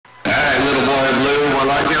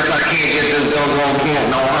well, I guess I can't get this doggone Canton,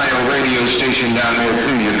 Ohio radio station down there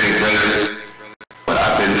to you, big brother. But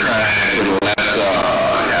I've been trying for the last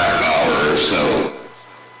half hour or so.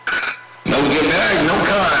 No get back, no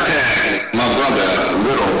contact. My brother,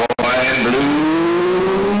 little boy in blue,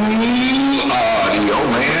 audio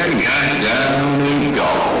man got down and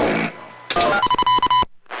gone.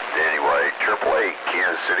 Anyway, 888,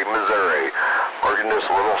 Kansas City, Missouri. Working this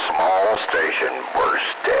little small station. We're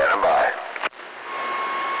standing by.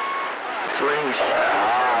 Swing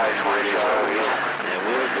shot. Swing shot. And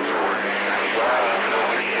we'll be working.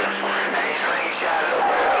 Swing shot.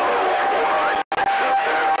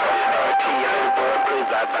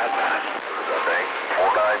 I think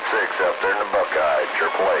 496 up there in the Buckeye.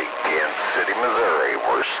 888, Kansas City, Missouri.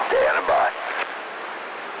 We're standing by.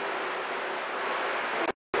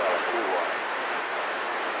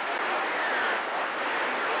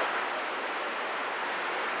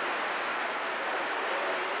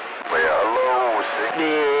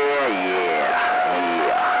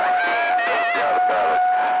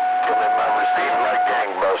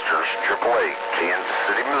 Kansas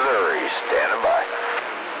City, Missouri, standing by.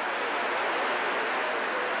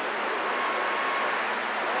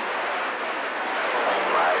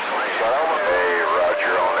 Hey,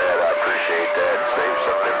 Roger on that. I appreciate that. Save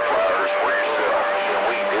some of them flowers for yourself.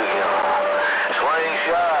 We do, you know. Swing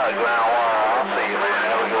shot, ground wire. I'll see you, man.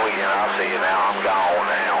 There we go again. I'll see you now. I'm gone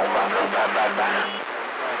now. Bye.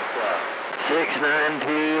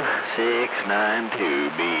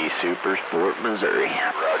 692 B Super Sport, Missouri.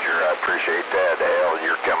 Roger, I appreciate that. Hell,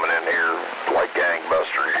 you're coming in here like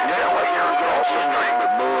gangbusters. You sound like you're across the street.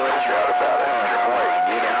 No doubt about it.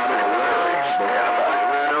 888, Get out of the way.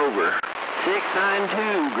 Run over.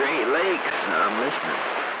 692 Great Lakes. I'm listening.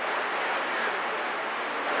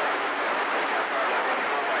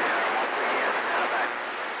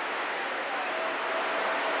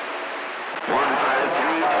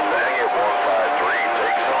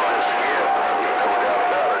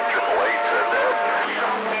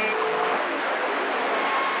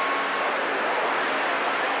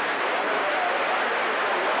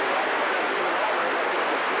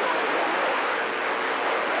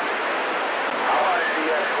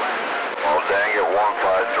 Dang it, 153,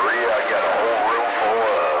 I got a whole room full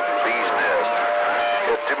of bees nest.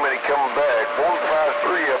 Got too many coming back.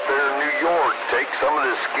 153 up there in New York. Take some of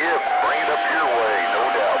this skip, bring it up your way, no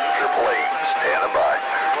doubt. 888, standing by.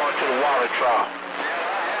 Going to the water trough.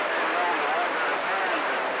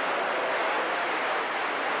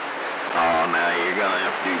 Oh, now you're going to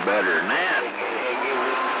have to do better than that.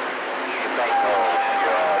 Oh,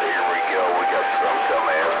 God, here we go. We got some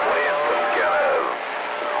dumbass playing some kind of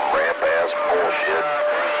rap-ass bullshit.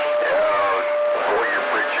 Pull your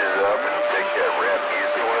britches up and take that rap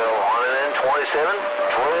music. 1227? 12?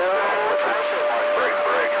 Break.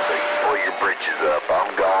 So you pull your britches up.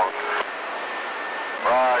 I'm gone.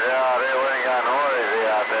 Oh, God, we ain't got noisy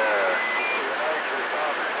out there.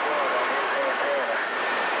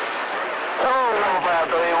 Hello,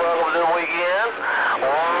 153. Welcome to the weekend.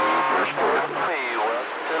 Welcome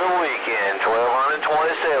to the weekend. 1227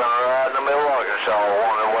 right in the middle of Arkansas.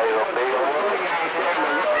 On the way up there.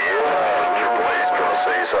 Yeah, 888's gonna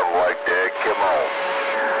say something like that. Come on.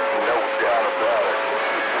 No doubt about it.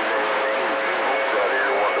 Folks out here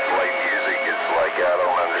want to play music. It's like, I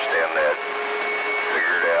don't understand that.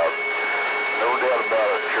 Figure it out. No doubt about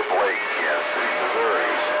it. 888, Kansas City, Missouri.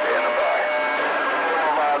 Standing by.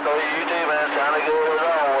 You too, man. Sounding good as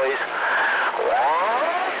always.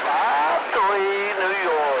 153 New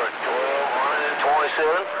York.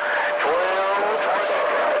 1227.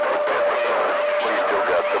 1227. We still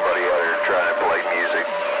got somebody out here trying to play music.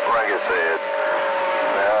 Like I said.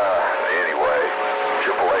 Anyway,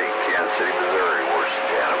 888, Kansas City, Missouri. We're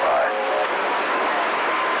standing by.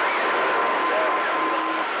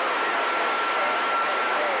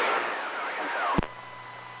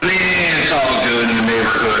 It's all good in the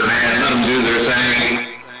neighborhood, man. Let them do their thing.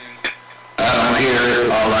 I don't hear it.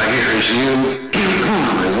 All I hear is you.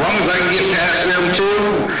 As long as I can get past them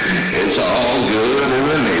too, it's all good in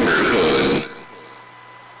the neighborhood.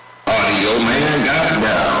 Audio man got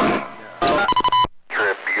down.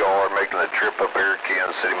 You all are making the trip up here to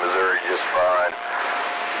Kansas City, Missouri just fine.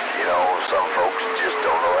 You know, some folks just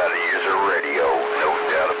don't know how to use their radio. No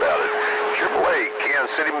doubt about it. 888,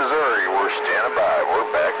 Kansas City, Missouri. We're standing by. We're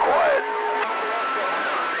back quiet.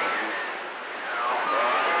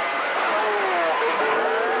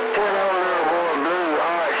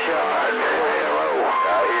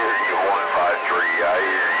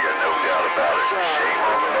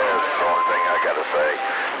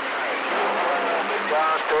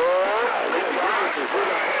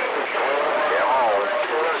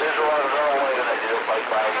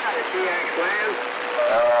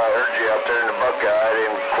 I heard you out there in the Buckeye. I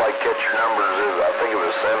didn't quite catch your numbers. I think it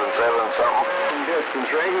was 77 something. Distance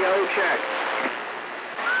radio check.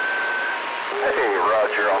 Hey,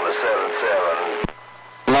 Roger on the 77.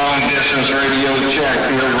 Long distance radio check,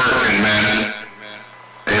 you're working, man.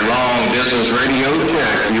 A long distance radio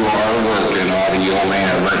check, you are working, audio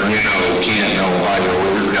man. Letting you know, can't know why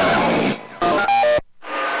you're gone.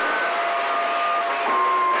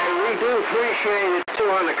 Hey, we do appreciate it too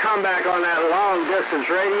on the comeback on that long distance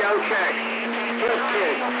radio check. Flip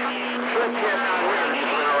kid. Flip kid out here.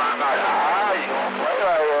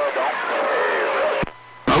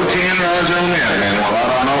 Oh, 10 rides on that, man. Well, I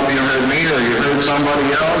don't know if you heard me or you heard somebody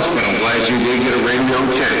else, but I'm glad you did get a radio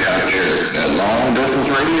check out there. That long distance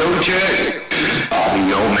radio check.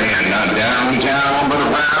 Audio man, not downtown, but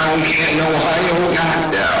around Canton, Ohio, got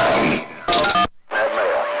down.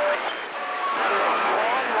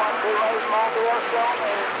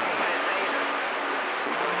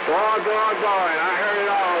 Boy, I heard it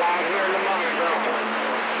all out here in the morning, bro.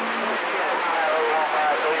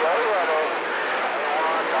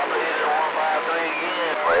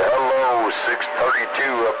 Well, hello,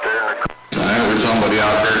 632 up there in the... I heard somebody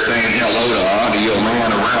out there saying hello to audio man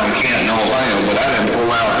around Canton, Ohio, but I didn't pull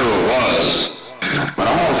out who it was. But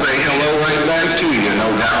I'm going to say hello right back to you, no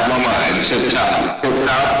doubt in my mind. Tip top for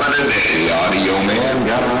the day, audio man,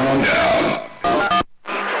 got on down.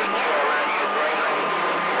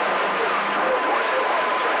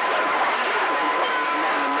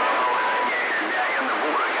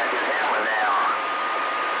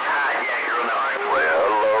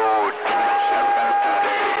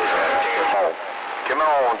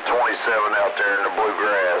 Out there in the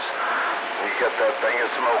bluegrass. You got that thing of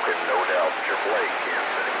smoking, no doubt. Triple A, Kansas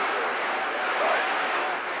City, Missouri.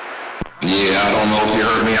 Yeah, I don't know if you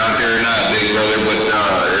heard me out there or not, big brother, but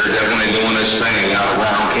they're definitely doing this thing out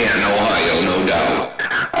around Canton, Ohio, no doubt.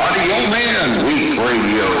 Audio Man Week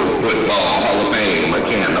Radio Football Hall of Fame,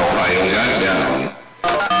 Canton, Ohio, got down.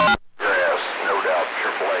 Yes, no doubt.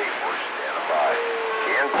 Triple A, we're standing by.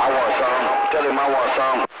 Ken, I want some. Tell him I want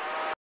some.